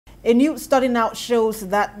A new study now shows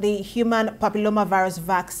that the human papillomavirus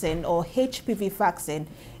vaccine, or HPV vaccine,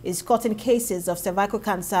 is cutting cases of cervical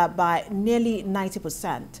cancer by nearly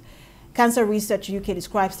 90%. Cancer Research UK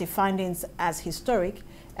describes the findings as historic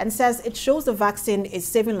and says it shows the vaccine is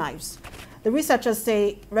saving lives. The researchers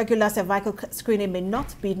say regular cervical screening may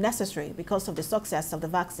not be necessary because of the success of the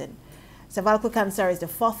vaccine. Cervical cancer is the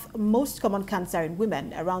fourth most common cancer in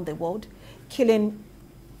women around the world, killing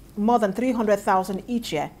more than 300,000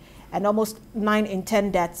 each year, and almost 9 in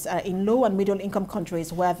 10 deaths in low and middle income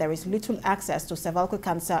countries where there is little access to cervical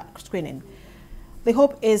cancer screening. The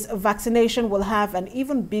hope is vaccination will have an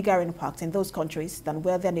even bigger impact in those countries than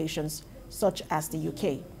wealthier nations such as the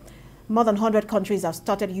UK. More than 100 countries have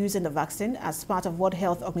started using the vaccine as part of World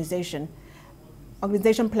Health Organization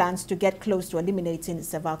plans to get close to eliminating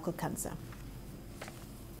cervical cancer.